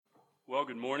Well,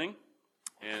 good morning,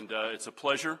 and it's a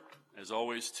pleasure, as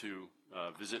always, to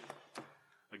visit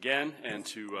again and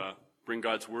to bring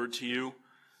God's Word to you.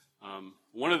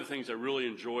 One of the things I really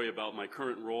enjoy about my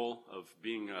current role of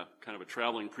being kind of a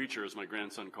traveling preacher, as my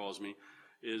grandson calls me,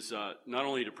 is not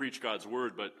only to preach God's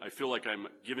Word, but I feel like I'm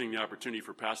giving the opportunity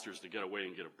for pastors to get away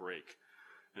and get a break.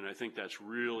 And I think that's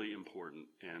really important,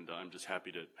 and I'm just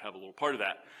happy to have a little part of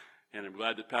that. And I'm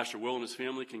glad that Pastor Will and his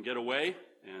family can get away,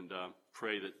 and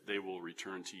pray that they will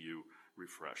return to you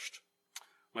refreshed.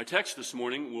 My text this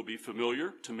morning will be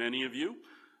familiar to many of you.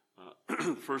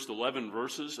 The first 11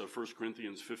 verses of 1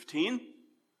 Corinthians 15,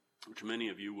 which many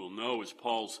of you will know is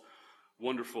Paul's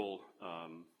wonderful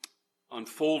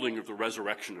unfolding of the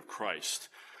resurrection of Christ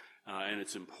and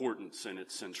its importance and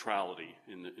its centrality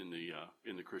in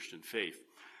the Christian faith.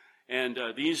 And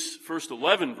these first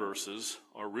 11 verses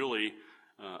are really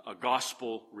a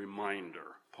gospel reminder.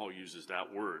 Paul uses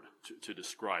that word to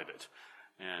describe it.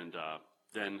 And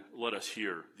then let us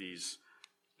hear these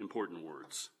important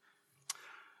words.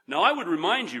 Now I would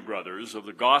remind you, brothers, of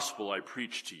the gospel I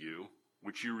preached to you,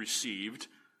 which you received,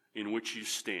 in which you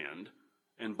stand,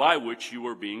 and by which you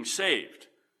are being saved,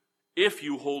 if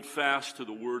you hold fast to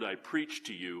the word I preached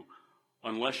to you,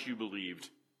 unless you believed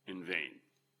in vain.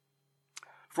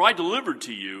 For I delivered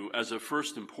to you as of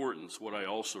first importance what I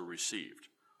also received,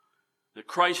 that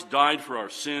Christ died for our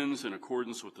sins in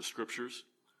accordance with the Scriptures,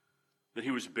 that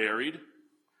he was buried,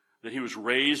 that he was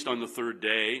raised on the third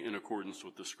day in accordance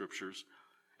with the Scriptures,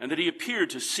 and that he appeared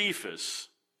to Cephas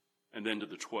and then to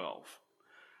the 12.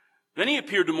 Then he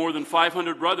appeared to more than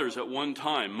 500 brothers at one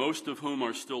time, most of whom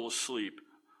are still asleep,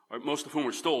 or most of whom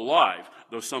are still alive,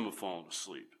 though some have fallen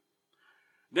asleep.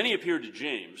 Then he appeared to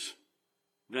James,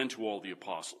 then to all the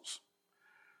apostles.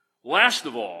 Last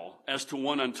of all, as to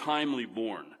one untimely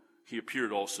born, he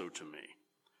appeared also to me.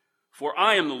 For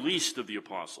I am the least of the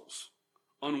apostles,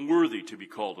 unworthy to be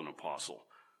called an apostle,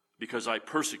 because I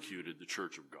persecuted the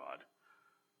church of God.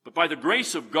 But by the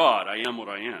grace of God I am what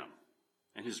I am,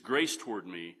 and his grace toward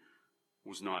me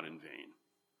was not in vain.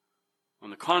 On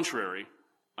the contrary,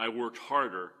 I worked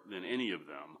harder than any of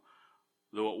them,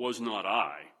 though it was not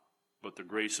I, but the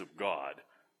grace of God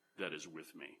that is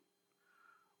with me.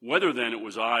 Whether then it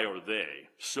was I or they,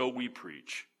 so we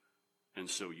preach, and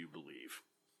so you believe.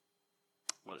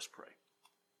 Let us pray.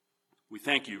 We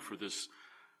thank you for this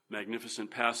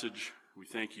magnificent passage. We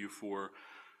thank you for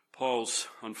Paul's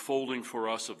unfolding for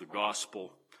us of the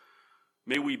gospel.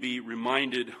 May we be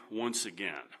reminded once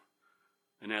again,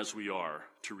 and as we are,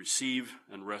 to receive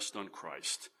and rest on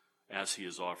Christ as he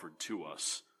is offered to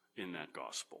us in that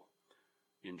gospel.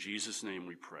 In Jesus' name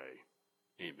we pray.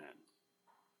 Amen.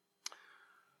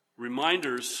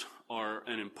 Reminders are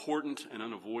an important and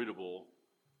unavoidable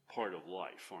part of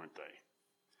life, aren't they?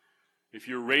 If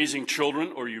you're raising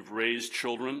children or you've raised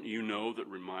children, you know that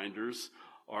reminders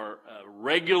are a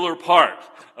regular part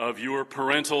of your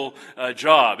parental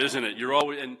job, isn't it? You're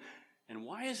always and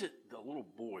why is it the little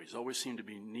boys always seem to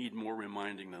need more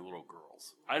reminding than little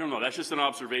girls? I don't know. That's just an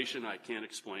observation. I can't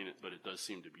explain it, but it does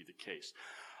seem to be the case.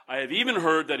 I have even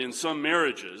heard that in some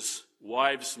marriages,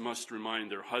 wives must remind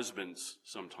their husbands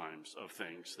sometimes of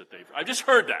things that I've just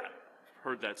heard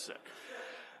that said.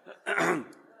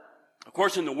 Of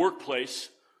course, in the workplace,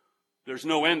 there's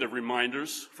no end of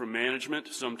reminders from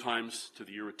management, sometimes to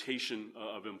the irritation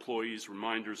of employees,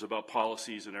 reminders about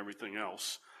policies and everything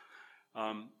else.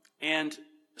 And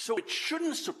so it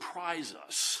shouldn't surprise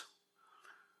us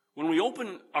when we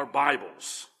open our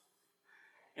Bibles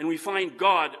and we find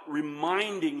God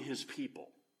reminding his people.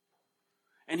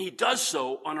 And he does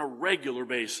so on a regular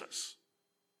basis.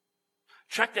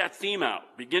 Check that theme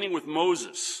out, beginning with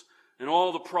Moses and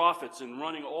all the prophets and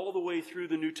running all the way through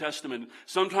the New Testament.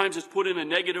 Sometimes it's put in a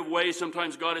negative way.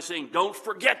 Sometimes God is saying, don't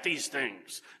forget these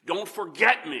things. Don't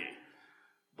forget me.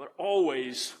 But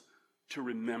always to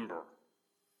remember.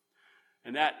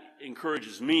 And that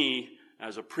encourages me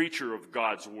as a preacher of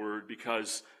God's word,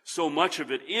 because so much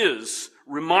of it is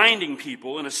reminding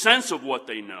people in a sense of what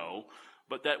they know,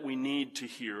 but that we need to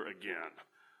hear again.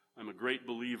 I'm a great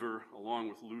believer, along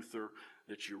with Luther,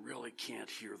 that you really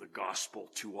can't hear the gospel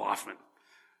too often.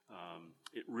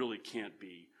 It really can't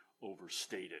be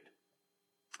overstated.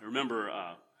 I remember,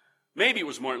 maybe it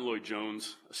was Martin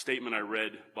Lloyd-Jones, a statement I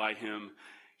read by him.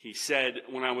 He said,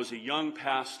 when I was a young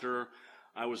pastor,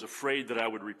 I was afraid that I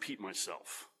would repeat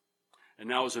myself. And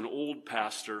now as an old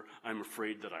pastor, I'm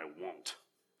afraid that I won't.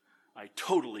 I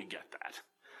totally get that.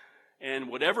 And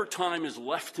whatever time is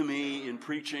left to me in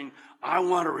preaching, I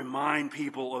want to remind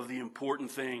people of the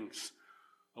important things,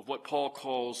 of what Paul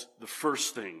calls the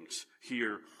first things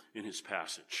here in his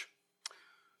passage.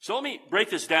 So let me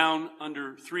break this down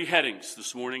under three headings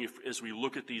this morning as we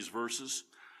look at these verses.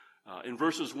 In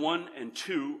verses 1 and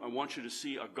 2, I want you to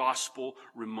see a gospel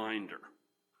reminder.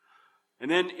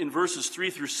 And then in verses 3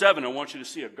 through 7, I want you to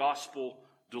see a gospel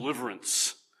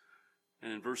deliverance.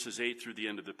 And in verses 8 through the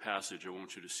end of the passage, I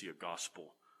want you to see a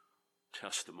gospel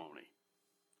testimony.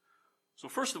 So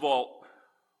first of all,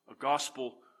 a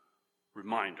gospel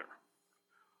reminder.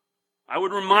 I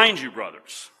would remind you,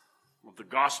 brothers, of the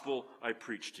gospel I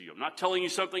preach to you. I'm not telling you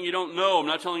something you don't know. I'm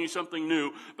not telling you something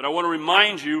new, but I want to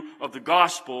remind you of the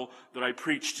gospel that I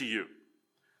preach to you.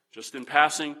 Just in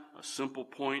passing, a simple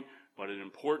point, but an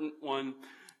important one.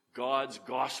 God's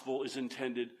gospel is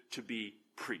intended to be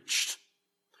preached.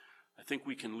 I think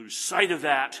we can lose sight of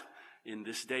that in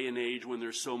this day and age when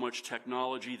there's so much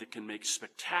technology that can make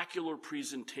spectacular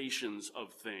presentations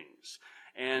of things.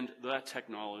 And that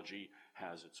technology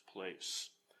has its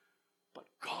place. But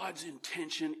God's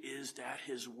intention is that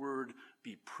his word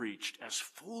be preached, as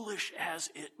foolish as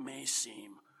it may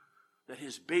seem. That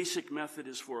his basic method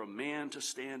is for a man to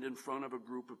stand in front of a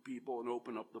group of people and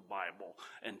open up the Bible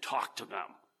and talk to them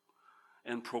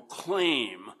and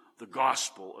proclaim the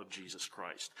gospel of Jesus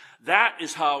Christ. That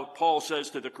is how Paul says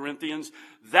to the Corinthians,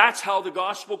 that's how the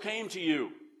gospel came to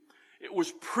you. It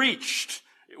was preached,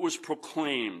 it was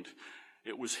proclaimed,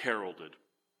 it was heralded.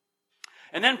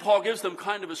 And then Paul gives them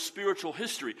kind of a spiritual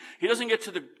history. He doesn't get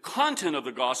to the content of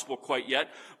the gospel quite yet,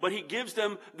 but he gives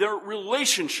them their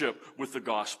relationship with the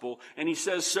gospel, and he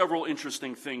says several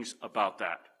interesting things about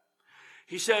that.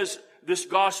 He says, this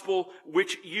gospel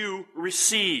which you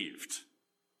received.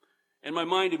 And my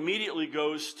mind immediately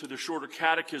goes to the Shorter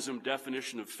Catechism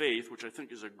definition of faith, which I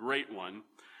think is a great one,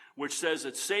 which says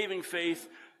that saving faith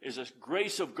is a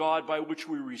grace of God by which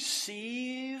we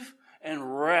receive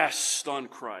and rest on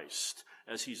Christ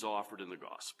as he's offered in the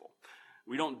gospel.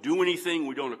 We don't do anything.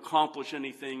 We don't accomplish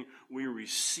anything. We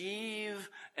receive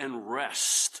and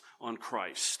rest on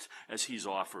Christ as he's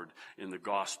offered in the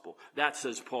gospel. That,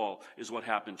 says Paul, is what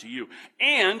happened to you.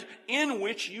 And in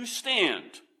which you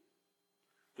stand.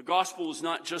 The gospel is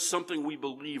not just something we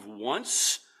believe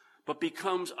once, but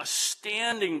becomes a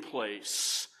standing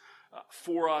place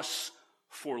for us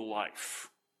for life.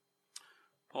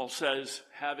 Paul says,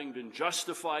 having been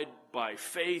justified by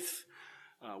faith,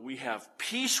 we have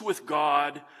peace with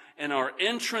God and our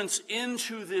entrance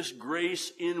into this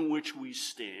grace in which we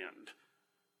stand.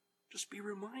 Just be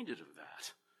reminded of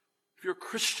that. If you're a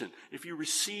Christian, if you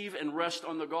receive and rest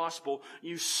on the gospel,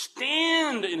 you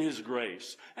stand in his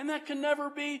grace. And that can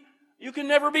never be, you can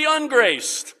never be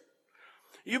ungraced.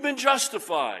 You've been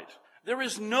justified. There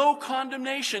is no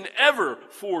condemnation ever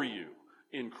for you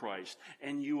in Christ,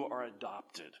 and you are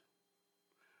adopted.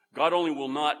 God only will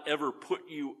not ever put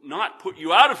you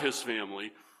out of his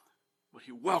family, but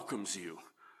he welcomes you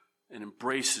and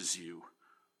embraces you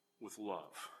with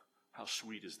love. How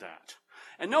sweet is that?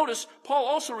 And notice, Paul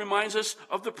also reminds us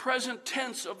of the present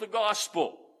tense of the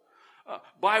gospel,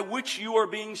 by which you are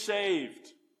being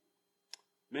saved.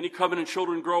 Many covenant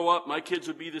children grow up. My kids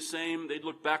would be the same. They'd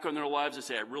look back on their lives and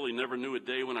say, I really never knew a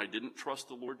day when I didn't trust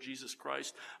the Lord Jesus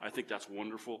Christ. I think that's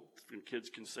wonderful when kids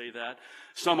can say that.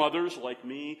 Some others, like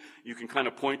me, you can kind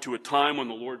of point to a time when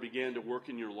the Lord began to work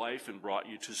in your life and brought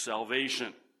you to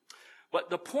salvation. But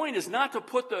the point is not to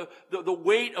put the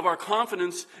weight of our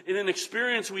confidence in an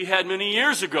experience we had many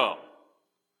years ago.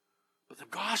 But the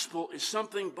gospel is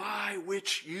something by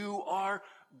which you are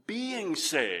being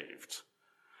saved.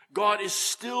 God is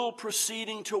still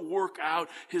proceeding to work out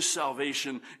his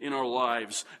salvation in our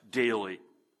lives daily.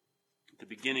 At the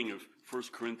beginning of 1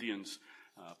 Corinthians,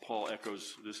 Paul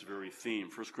echoes this very theme.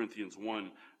 1 Corinthians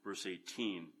 1, verse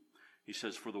 18. He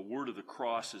says, for the word of the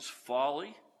cross is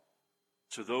folly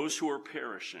to those who are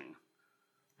perishing,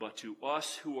 but to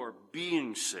us who are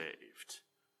being saved,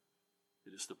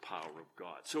 it is the power of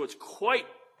God. So it's quite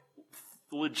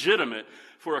legitimate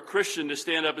for a Christian to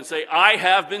stand up and say, I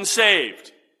have been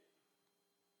saved.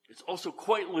 It's also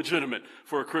quite legitimate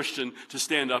for a Christian to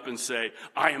stand up and say,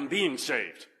 I am being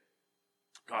saved.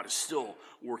 God is still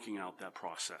working out that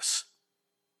process.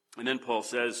 And then Paul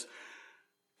says,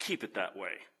 keep it that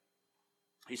way.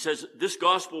 He says, this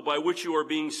gospel by which you are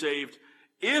being saved,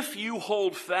 if you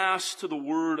hold fast to the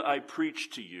word I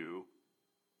preached to you,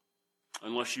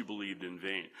 unless you believed in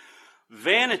vain.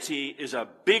 Vanity is a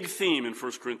big theme in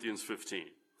 1 Corinthians 15.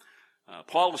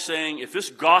 Paul is saying, if this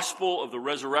gospel of the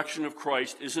resurrection of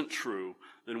Christ isn't true,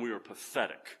 then we are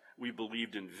pathetic. We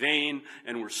believed in vain,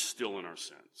 and we're still in our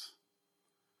sins.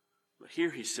 But here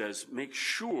he says, make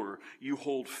sure you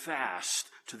hold fast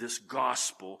to this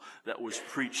gospel that was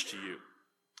preached to you.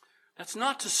 That's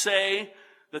not to say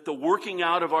that the working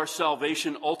out of our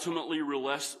salvation ultimately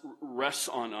rests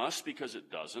on us, because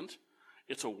it doesn't.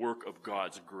 It's a work of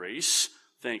God's grace.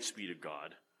 Thanks be to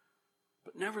God.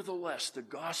 But nevertheless, the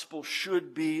gospel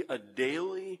should be a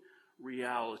daily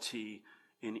reality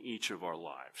in each of our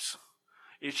lives.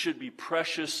 It should be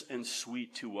precious and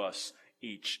sweet to us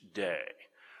each day.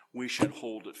 We should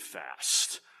hold it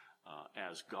fast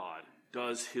as God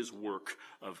does his work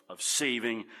of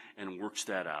saving and works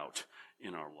that out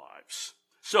in our lives.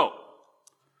 So,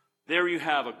 there you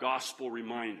have a gospel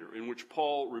reminder in which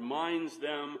Paul reminds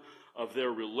them of their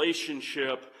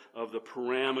relationship, of the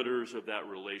parameters of that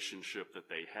relationship that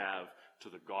they have to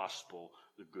the gospel,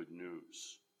 the good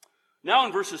news. Now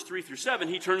in verses 3 through 7,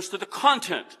 he turns to the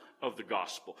content of the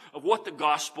gospel, of what the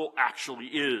gospel actually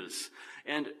is.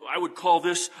 And I would call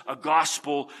this a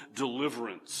gospel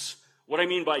deliverance. What I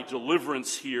mean by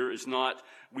deliverance here is not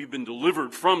we've been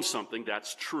delivered from something,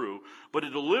 that's true, but a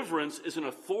deliverance is an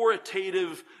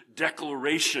authoritative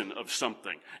declaration of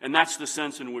something. And that's the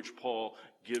sense in which Paul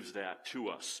gives that to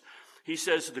us. He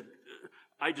says,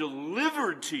 I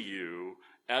delivered to you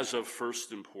as of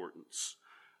first importance.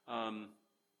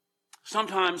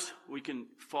 Sometimes we can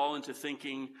fall into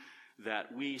thinking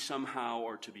that we somehow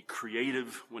are to be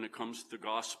creative when it comes to the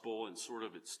gospel, and sort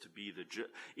of it's to be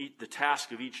the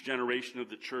task of each generation of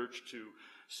the church to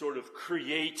sort of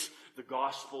create the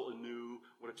gospel anew.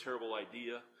 What a terrible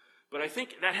idea. But I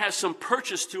think that has some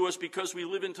purchase to us because we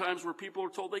live in times where people are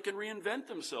told they can reinvent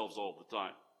themselves all the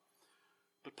time.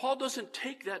 But Paul doesn't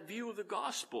take that view of the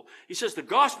gospel. He says the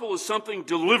gospel is something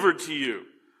delivered to you.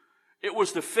 It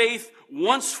was the faith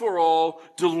once for all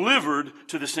delivered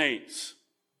to the saints.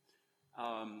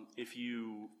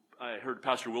 I heard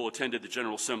Pastor Will attended the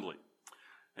General Assembly.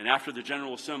 And after the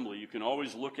General Assembly, you can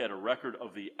always look at a record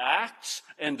of the acts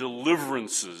and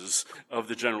deliverances of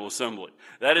the General Assembly.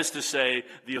 That is to say,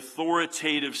 the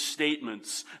authoritative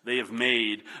statements they have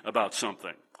made about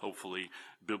something, hopefully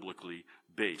biblically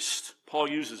based. Paul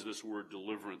uses this word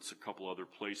deliverance a couple other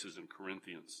places in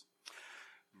Corinthians.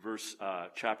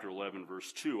 Chapter 11,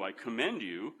 verse 2, I commend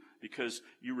you because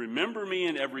you remember me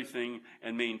in everything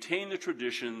and maintain the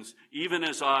traditions even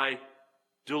as I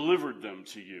delivered them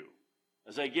to you.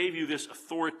 As I gave you this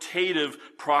authoritative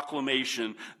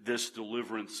proclamation, this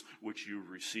deliverance which you've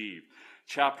received.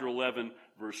 Chapter 11,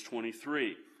 verse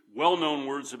 23, well-known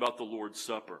words about the Lord's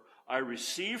Supper. I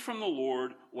received from the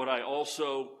Lord what I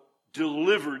also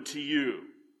delivered to you,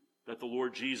 that the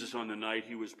Lord Jesus on the night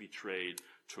he was betrayed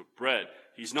took bread.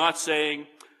 He's not saying,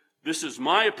 this is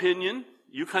my opinion,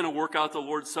 you kind of work out the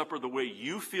Lord's Supper the way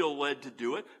you feel led to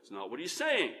do it. It's not what he's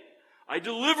saying. I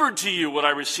delivered to you what I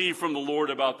received from the Lord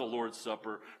about the Lord's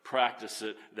Supper. Practice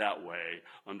it that way.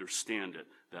 Understand it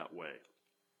that way.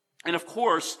 And of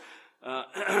course,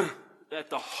 at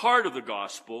the heart of the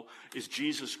gospel is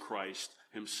Jesus Christ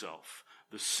himself,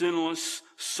 the sinless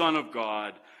Son of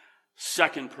God,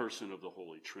 second person of the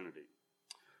Holy Trinity.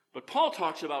 But Paul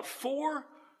talks about 4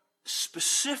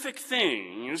 specific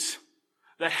things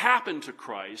that happened to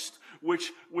Christ,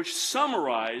 which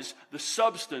summarize the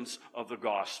substance of the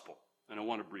gospel. And I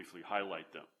want to briefly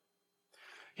highlight them.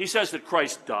 He says that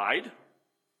Christ died.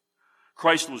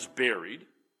 Christ was buried.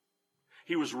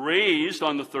 He was raised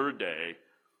on the 3rd day.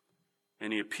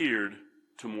 And he appeared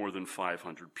to more than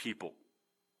 500 people.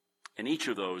 And each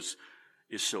of those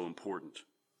is so important.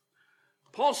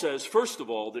 Paul says, first of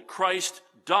all, that Christ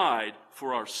died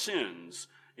for our sins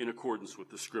in accordance with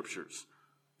the Scriptures.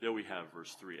 There we have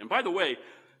verse 3. And by the way,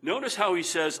 notice how he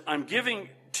says, I'm giving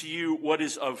to you what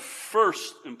is of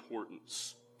first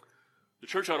importance. The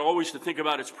church ought always to think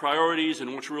about its priorities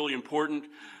and what's really important.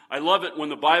 I love it when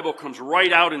the Bible comes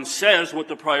right out and says what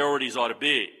the priorities ought to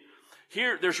be.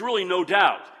 Here, there's really no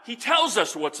doubt. He tells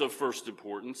us what's of first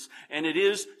importance, and it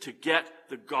is to get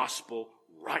the gospel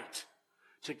right.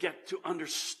 To get to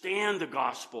understand the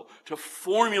gospel, to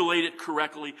formulate it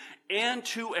correctly, and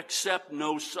to accept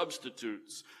no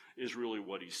substitutes is really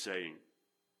what he's saying.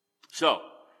 So,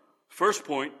 first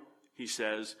point, he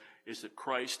says, is that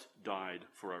Christ died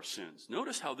for our sins.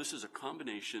 Notice how this is a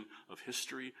combination of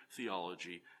history,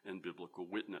 theology, and biblical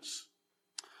witness.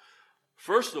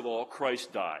 First of all,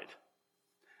 Christ died.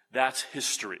 That's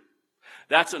history.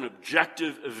 That's an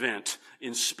objective event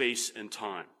in space and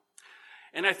time.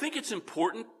 And I think it's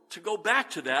important to go back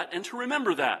to that and to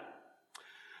remember that.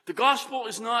 The gospel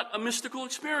is not a mystical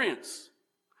experience.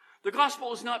 The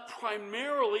gospel is not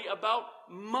primarily about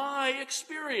my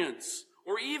experience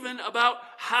or even about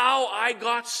how I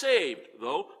got saved,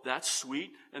 though that's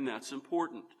sweet and that's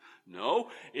important. No,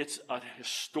 it's a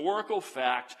historical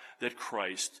fact that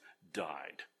Christ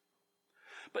died.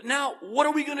 But now, what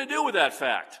are we going to do with that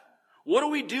fact? What do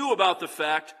we do about the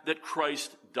fact that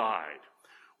Christ died?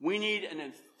 We need an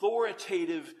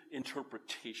authoritative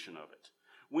interpretation of it.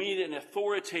 We need an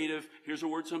authoritative, here's a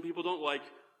word some people don't like,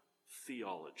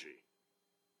 theology.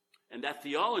 And that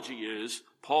theology is,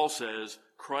 Paul says,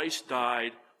 Christ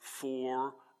died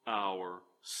for our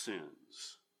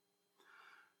sins.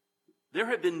 There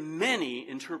have been many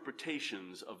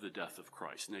interpretations of the death of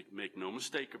Christ. Make no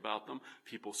mistake about them.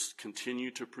 People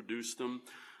continue to produce them.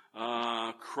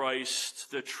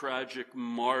 Christ, the tragic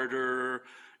martyr.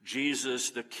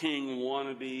 Jesus, the king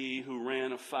wannabe who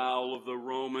ran afoul of the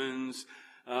Romans.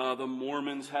 The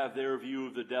Mormons have their view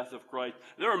of the death of Christ.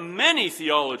 There are many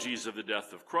theologies of the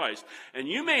death of Christ. And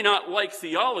you may not like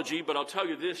theology, but I'll tell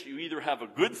you this, you either have a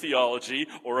good theology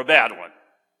or a bad one.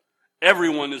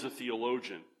 Everyone is a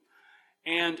theologian.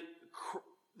 And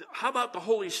how about the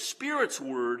Holy Spirit's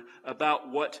word about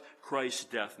what Christ's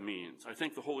death means? I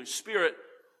think the Holy Spirit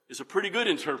is a pretty good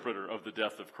interpreter of the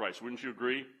death of Christ. Wouldn't you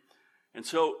agree? And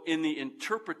so in the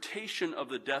interpretation of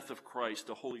the death of Christ,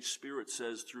 the Holy Spirit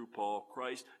says through Paul,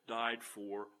 Christ died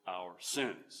for our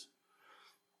sins.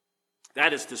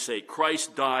 That is to say,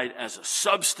 Christ died as a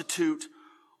substitute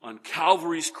on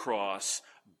Calvary's cross,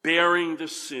 bearing the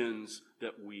sins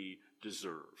that we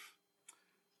deserve.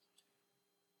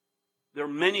 There are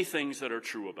many things that are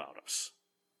true about us.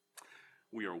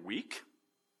 We are weak.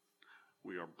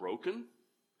 We are broken.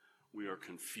 We are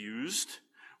confused.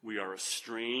 We are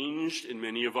estranged in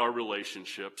many of our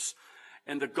relationships.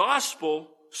 And the gospel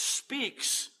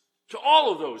speaks to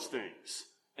all of those things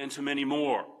and to many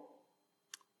more.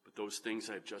 But those things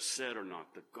I've just said are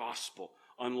not the gospel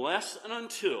unless and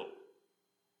until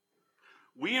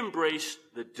we embrace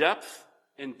the depth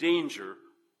and danger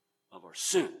of our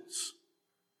sins.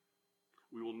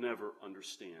 We will never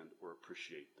understand or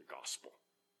appreciate the gospel.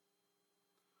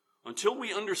 Until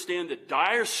we understand the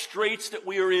dire straits that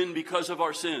we are in because of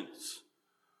our sins,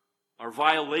 our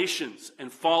violations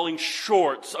and falling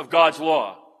short of God's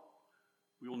law,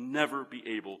 we will never be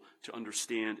able to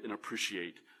understand and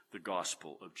appreciate the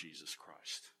gospel of Jesus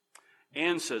Christ.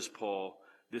 And, says Paul,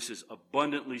 this is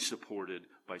abundantly supported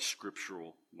by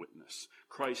scriptural witness.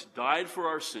 Christ died for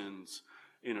our sins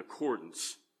in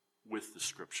accordance with the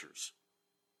scriptures.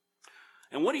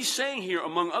 And what he's saying here,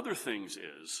 among other things,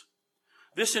 is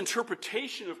this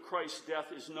interpretation of Christ's death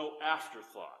is no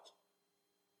afterthought.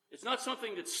 It's not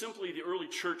something that simply the early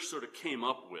church sort of came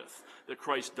up with, that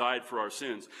Christ died for our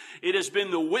sins. It has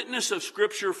been the witness of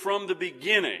Scripture from the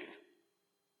beginning.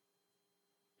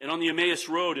 And on the Emmaus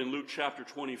Road in Luke chapter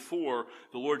 24,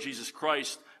 the Lord Jesus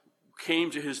Christ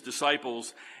came to his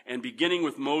disciples, and beginning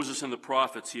with Moses and the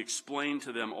prophets, he explained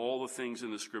to them all the things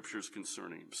in the Scriptures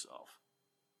concerning himself.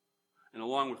 And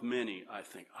along with many, I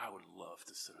think, I would love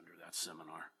to sit under that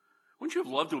seminar. Wouldn't you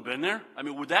have loved to have been there? I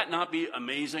mean, would that not be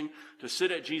amazing to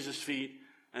sit at Jesus' feet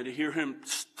and to hear him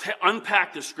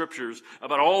unpack the Scriptures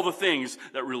about all the things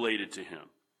that related to him?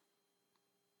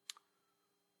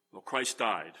 Well, Christ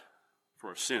died for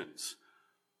our sins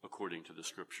according to the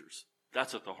Scriptures.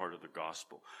 That's at the heart of the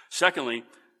gospel. Secondly,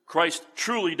 Christ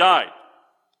truly died.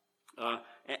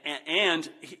 And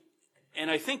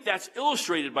I think that's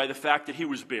illustrated by the fact that he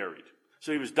was buried.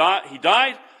 So he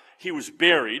died, he was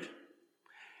buried.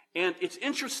 And it's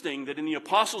interesting that in the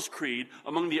Apostles' Creed,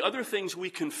 among the other things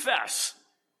we confess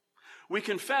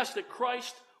that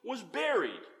Christ was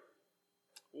buried.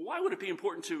 Well, why would it be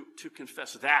important to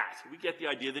confess that? We get the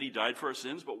idea that he died for our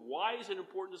sins, but why is it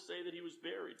important to say that he was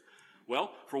buried?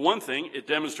 Well, for one thing, it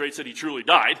demonstrates that he truly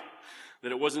died,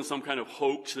 that it wasn't some kind of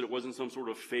hoax, that it wasn't some sort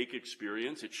of fake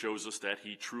experience. It shows us that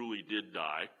he truly did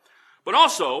die. But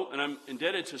also, and I'm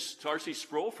indebted to R.C.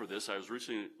 Sproul for this, I was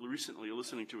recently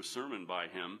listening to a sermon by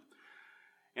him,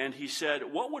 and he said,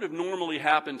 what would have normally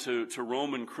happened to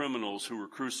Roman criminals who were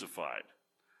crucified?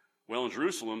 Well, in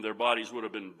Jerusalem, their bodies would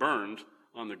have been burned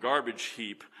on the garbage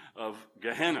heap of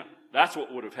Gehenna. That's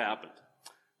what would have happened.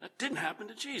 That didn't happen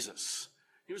to Jesus.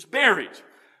 He was buried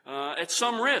at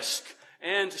some risk.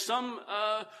 And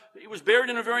he was buried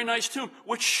in a very nice tomb,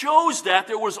 which shows that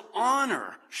there was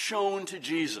honor shown to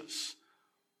Jesus,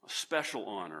 a special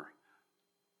honor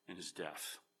in his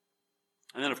death.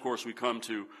 And then, of course, we come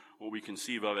to what we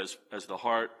conceive of as the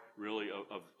heart, really,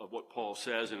 of what Paul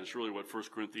says, and it's really what 1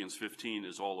 Corinthians 15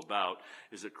 is all about,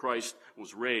 is that Christ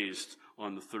was raised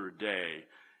on the third day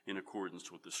in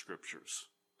accordance with the Scriptures.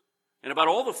 And about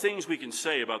all the things we can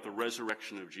say about the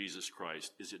resurrection of Jesus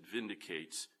Christ is it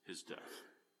vindicates his death.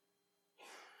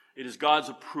 It is God's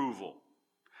approval.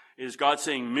 It is God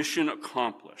saying, mission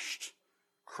accomplished.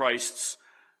 Christ's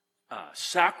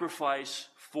sacrifice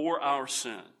for our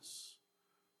sins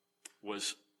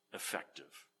was effective.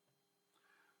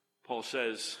 Paul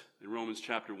says in Romans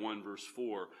chapter 1, verse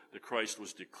 4, that Christ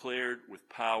was declared with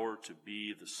power to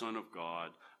be the Son of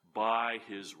God by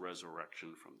his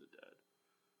resurrection from the dead.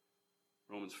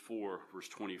 Romans 4, verse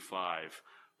 25,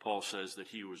 Paul says that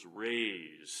he was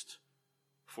raised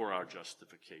for our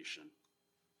justification.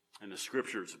 And the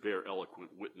scriptures bear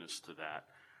eloquent witness to that.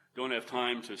 Don't have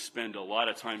time to spend a lot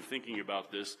of time thinking about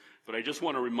this, but I just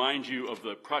want to remind you of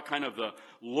the kind of the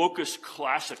locus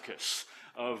classicus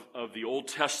of the Old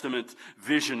Testament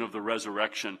vision of the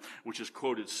resurrection, which is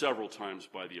quoted several times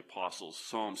by the apostles.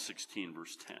 Psalm 16,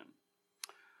 verse 10.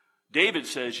 David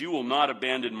says, "You will not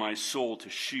abandon my soul to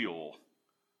Sheol,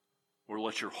 or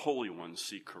let your Holy One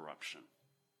see corruption."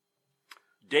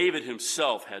 David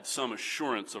himself had some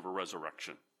assurance of a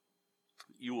resurrection.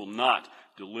 "You will not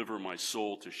deliver my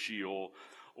soul to Sheol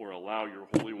or allow your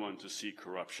Holy One to see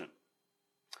corruption."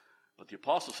 But the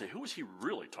apostles say, who is he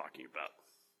really talking about?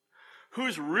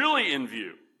 Who's really in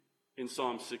view in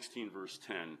Psalm 16, verse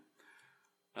 10?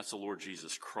 That's the Lord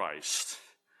Jesus Christ,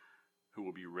 who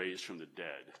will be raised from the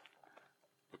dead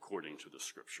according to the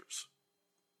scriptures.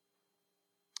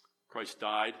 Christ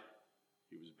died,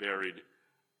 he was buried,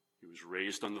 he was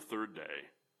raised on the third day,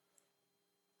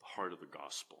 the heart of the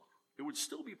gospel. It would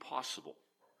still be possible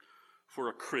for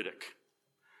a critic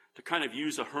to kind of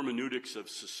use a hermeneutics of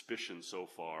suspicion so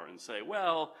far and say,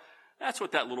 well, that's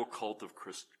what that little cult of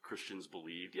Christians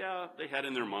believed. Yeah, they had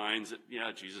in their minds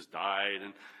that, Jesus died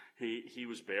and he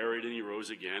was buried and he rose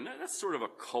again. That's sort of a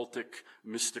cultic,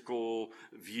 mystical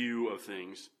view of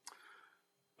things.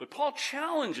 But Paul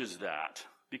challenges that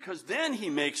because then he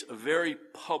makes a very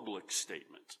public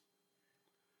statement.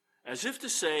 As if to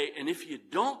say, and if you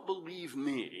don't believe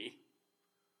me,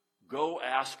 go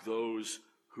ask those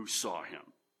who saw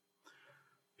him.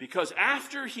 Because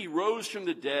after he rose from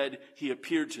the dead, he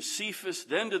appeared to Cephas,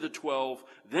 then to the 12,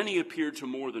 then he appeared to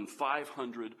more than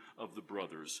 500 of the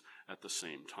brothers at the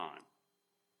same time.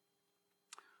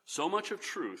 So much of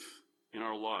truth in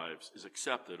our lives is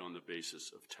accepted on the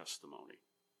basis of testimony.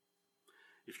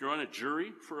 If you're on a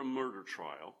jury for a murder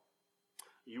trial,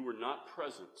 you were not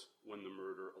present when the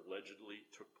murder allegedly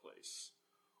took place.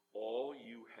 All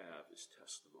you have is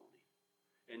testimony.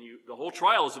 And the whole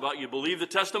trial is about you believe the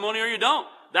testimony or you don't.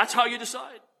 That's how you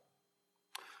decide.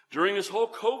 During this whole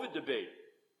COVID debate,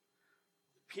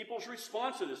 people's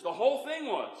response to this, the whole thing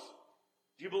was,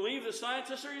 do you believe the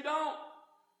scientists or you don't?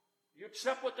 You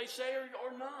accept what they say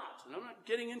or not. And I'm not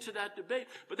getting into that debate,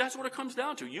 but that's what it comes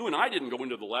down to. You and I didn't go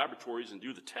into the laboratories and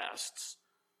do the tests.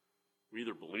 We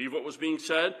either believe what was being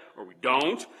said or we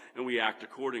don't, and we act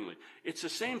accordingly. It's the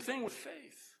same thing with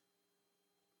faith.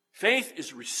 Faith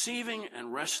is receiving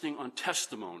and resting on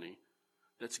testimony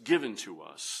that's given to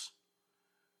us.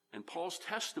 And Paul's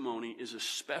testimony is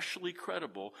especially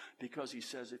credible because he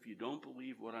says, if you don't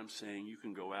believe what I'm saying, you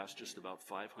can go ask just about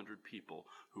 500 people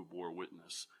who bore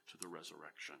witness to the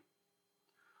resurrection.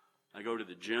 I go to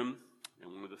the gym,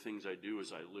 and one of the things I do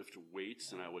is I lift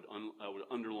weights, and I would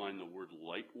underline the word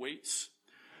light weights.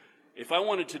 If I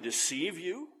wanted to deceive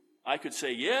you, I could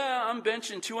say, yeah, I'm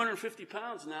benching 250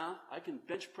 pounds now. I can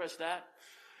bench press that.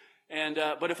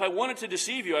 But if I wanted to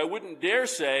deceive you, I wouldn't dare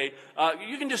say,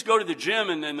 you can just go to the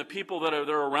gym and then the people that are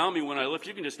around me when I lift,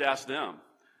 you can just ask them.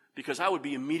 Because I would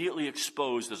be immediately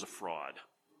exposed as a fraud.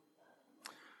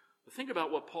 The thing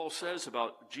about what Paul says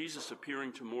about Jesus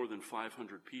appearing to more than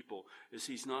 500 people is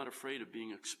he's not afraid of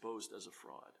being exposed as a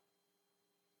fraud.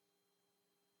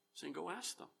 Saying, go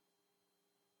ask them.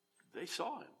 They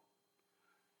saw him.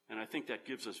 And I think that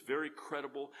gives us very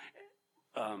credible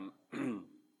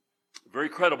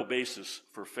basis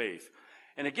for faith.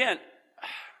 And again,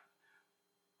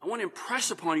 I want to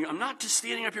impress upon you, I'm not just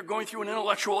standing up here going through an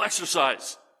intellectual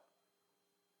exercise.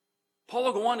 Paul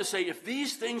will go on to say, if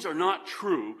these things are not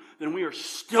true, then we are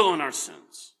still in our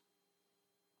sins.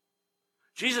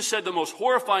 Jesus said the most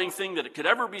horrifying thing that could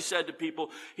ever be said to people.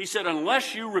 He said,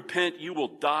 unless you repent, you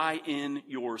will die in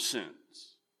your sins.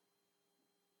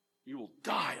 You will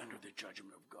die under the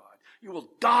judgment of God. You will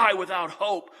die without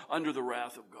hope under the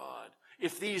wrath of God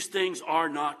if these things are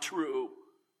not true.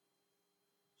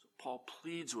 So Paul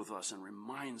pleads with us and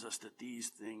reminds us that these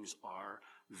things are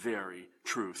very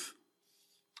truth.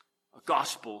 A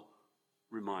gospel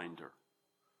reminder.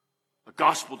 A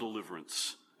gospel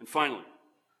deliverance. And finally,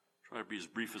 try to be as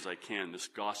brief as I can, this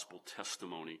gospel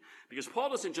testimony. Because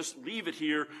Paul doesn't just leave it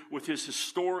here with his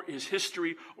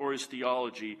history or his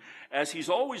theology. As he's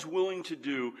always willing to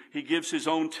do, he gives his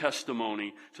own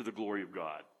testimony to the glory of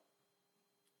God.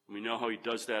 We know how he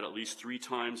does that at least 3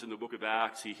 times in the book of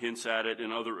Acts. He hints at it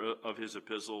in other of his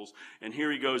epistles. And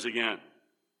here he goes again.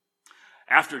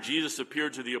 After Jesus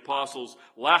appeared to the apostles,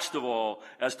 last of all,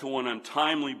 as to one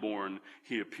untimely born,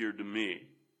 he appeared to me.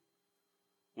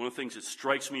 One of the things that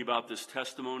strikes me about this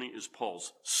testimony is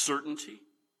Paul's certainty.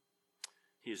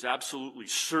 He is absolutely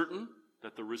certain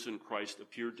that the risen Christ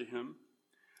appeared to him.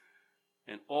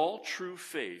 And all true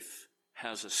faith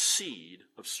has a seed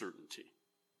of certainty.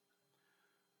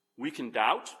 We can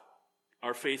doubt.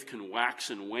 Our faith can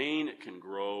wax and wane. It can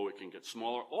grow. It can get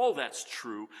smaller. All that's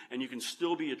true. And you can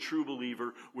still be a true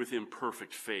believer with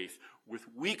imperfect faith, with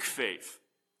weak faith.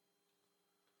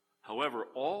 However,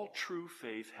 all true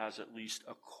faith has at least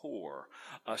a core,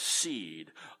 a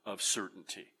seed of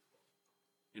certainty,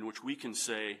 in which we can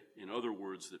say, in other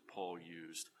words that Paul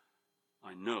used,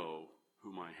 I know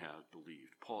whom I have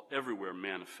believed. Paul everywhere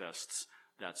manifests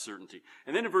that certainty.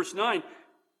 And then in verse 9,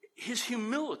 his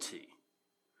humility.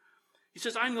 He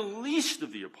says, I'm the least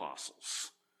of the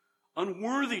apostles,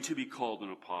 unworthy to be called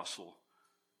an apostle,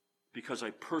 because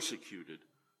I persecuted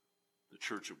the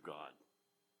church of God.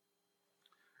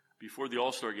 Before the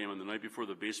All-Star game, on the night before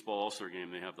the baseball All-Star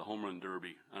game, they have the home run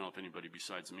derby. I don't know if anybody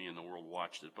besides me in the world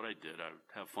watched it, but I did.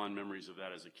 I have fond memories of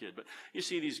that as a kid. But you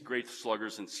see these great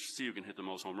sluggers and see who can hit the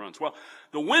most home runs. Well,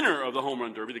 the winner of the home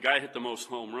run derby, the guy who hit the most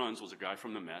home runs, was a guy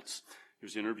from the Mets. He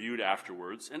was interviewed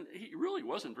afterwards, and he really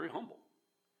wasn't very humble.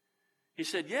 He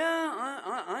said,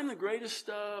 I'm the greatest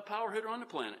power hitter on the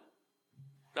planet.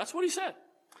 That's what he said.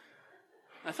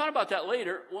 I thought about that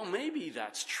later. Well, maybe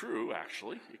that's true,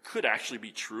 actually. It could actually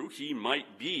be true. He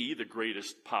might be the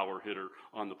greatest power hitter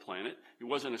on the planet. He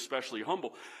wasn't especially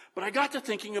humble. But I got to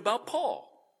thinking about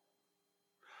Paul.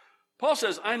 Paul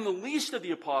says, I'm the least of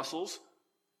the apostles.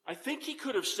 I think he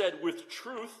could have said with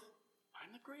truth,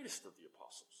 I'm the greatest of the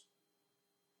apostles.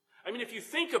 I mean, if you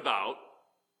think about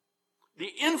the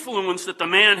influence that the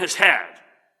man has had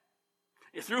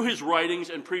through his writings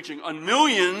and preaching on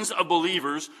millions of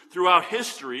believers throughout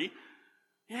history,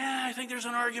 I think there's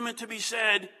an argument to be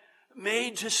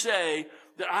made to say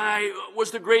that I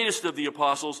was the greatest of the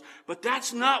apostles, but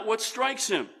that's not what strikes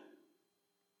him.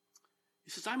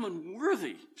 He says, I'm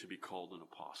unworthy to be called an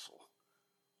apostle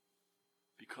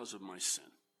because of my sin,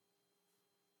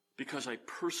 because I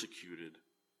persecuted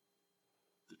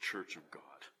the church of God.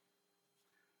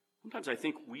 Sometimes I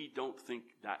think we don't think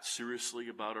that seriously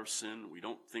about our sin. We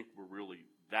don't think we're really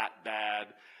that bad.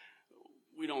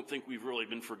 We don't think we've really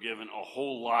been forgiven a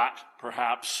whole lot,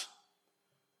 perhaps.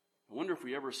 I wonder if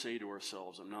we ever say to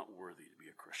ourselves, I'm not worthy to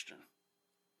be a Christian.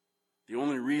 The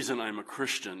only reason I'm a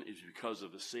Christian is because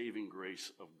of the saving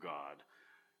grace of God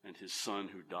and his Son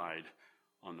who died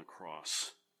on the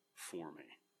cross for me.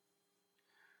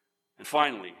 And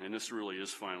finally, and this really is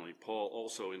finally, Paul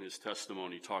also in his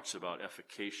testimony talks about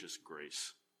efficacious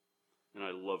grace. And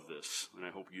I love this, and I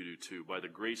hope you do too. By the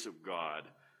grace of God,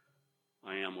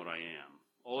 I am what I am.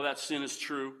 All of that sin is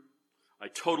true. I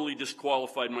totally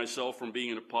disqualified myself from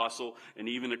being an apostle and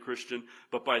even a Christian.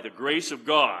 But by the grace of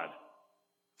God,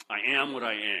 I am what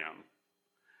I am.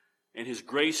 And his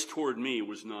grace toward me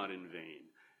was not in vain.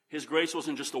 His grace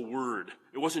wasn't just a word.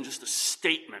 It wasn't just a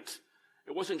statement.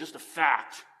 It wasn't just a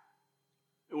fact.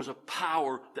 It was a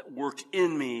power that worked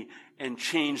in me and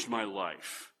changed my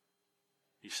life,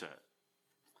 he said.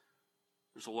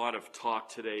 There's a lot of talk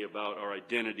today about our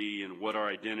identity and what our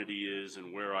identity is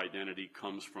and where identity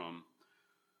comes from.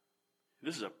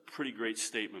 This is a pretty great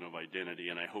statement of identity,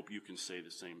 and I hope you can say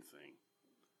the same thing.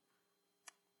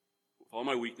 With all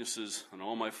my weaknesses and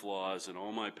all my flaws and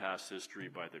all my past history,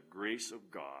 by the grace of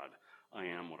God, I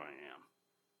am what I am.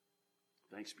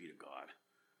 Thanks be to God.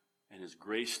 And his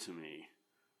grace to me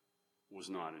was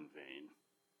not in vain.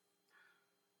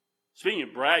 Speaking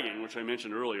of bragging, which I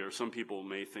mentioned earlier, some people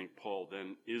may think Paul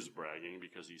then is bragging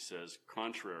because he says,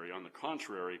 on the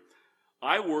contrary,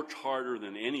 I worked harder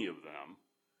than any of them.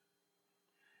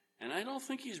 And I don't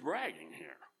think he's bragging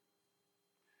here.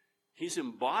 He's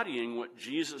embodying what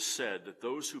Jesus said, that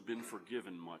those who've been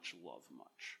forgiven much love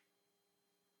much.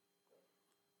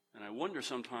 And I wonder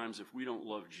sometimes if we don't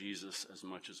love Jesus as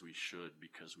much as we should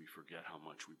because we forget how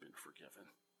much we've been forgiven.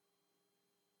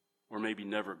 Or maybe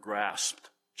never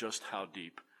grasped just how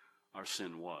deep our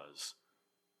sin was.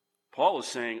 Paul is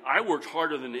saying, I worked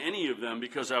harder than any of them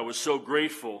because I was so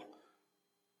grateful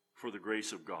for the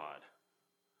grace of God.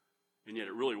 And yet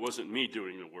it really wasn't me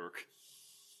doing the work.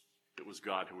 It was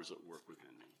God who was at work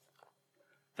within me.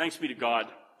 Thanks be to God.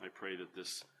 I pray that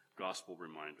this gospel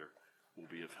reminder will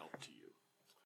be of help to you.